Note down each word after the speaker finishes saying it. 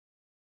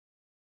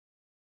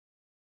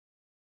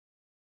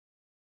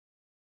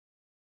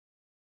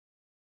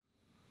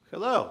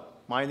Hello,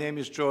 my name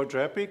is George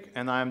Repic,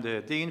 and I'm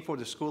the Dean for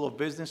the School of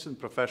Business and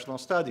Professional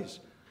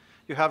Studies.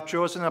 You have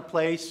chosen a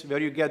place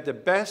where you get the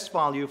best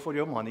value for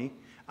your money.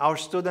 Our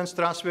students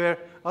transfer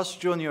as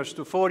juniors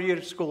to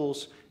four-year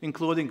schools,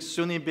 including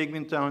SUNY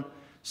Binghamton,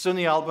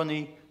 SUNY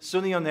Albany,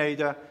 SUNY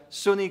Oneida,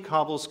 SUNY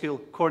Cobleskill,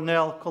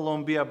 Cornell,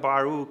 Columbia,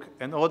 Baruch,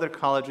 and other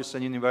colleges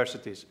and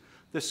universities.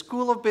 The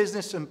School of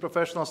Business and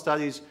Professional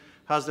Studies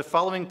has the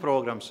following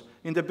programs.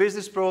 In the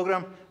business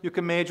program, you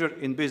can major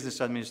in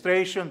business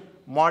administration,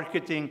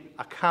 marketing,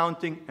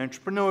 accounting,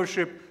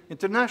 entrepreneurship,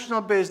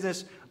 international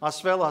business,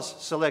 as well as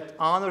select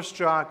honors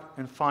track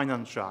and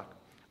finance track.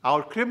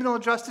 Our criminal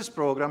justice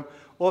program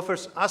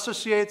offers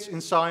associates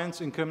in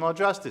science in criminal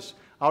justice.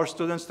 Our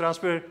students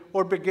transfer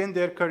or begin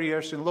their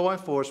careers in law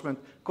enforcement,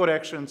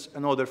 corrections,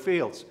 and other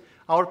fields.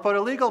 Our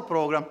paralegal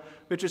program,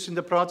 which is in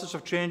the process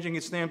of changing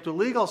its name to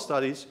legal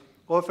studies,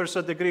 offers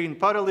a degree in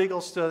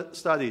paralegal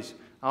studies.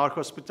 Our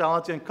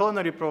hospitality and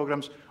culinary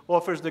programs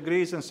offers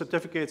degrees and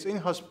certificates in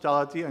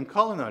hospitality and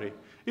culinary.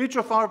 Each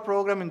of our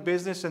programs in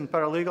business and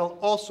paralegal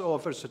also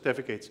offers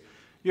certificates.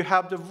 You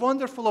have the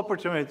wonderful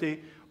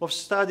opportunity of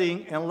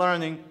studying and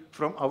learning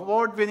from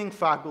award-winning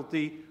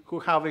faculty who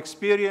have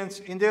experience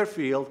in their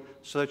field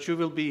so that you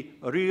will be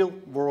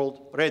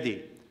real-world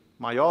ready.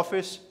 My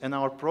office and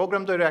our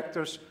program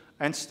directors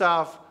and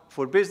staff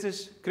for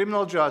business,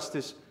 criminal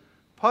justice,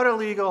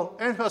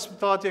 paralegal, and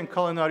hospitality and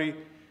culinary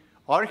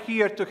are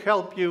here to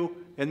help you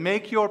and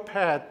make your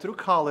path through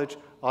college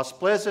as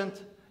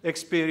pleasant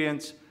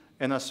experience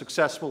and a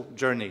successful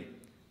journey.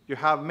 You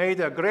have made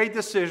a great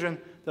decision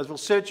that will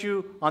set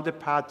you on the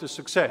path to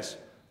success.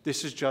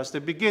 This is just the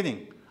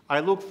beginning. I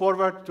look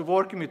forward to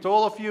working with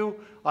all of you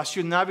as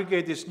you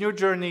navigate this new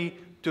journey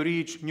to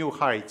reach new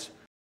heights.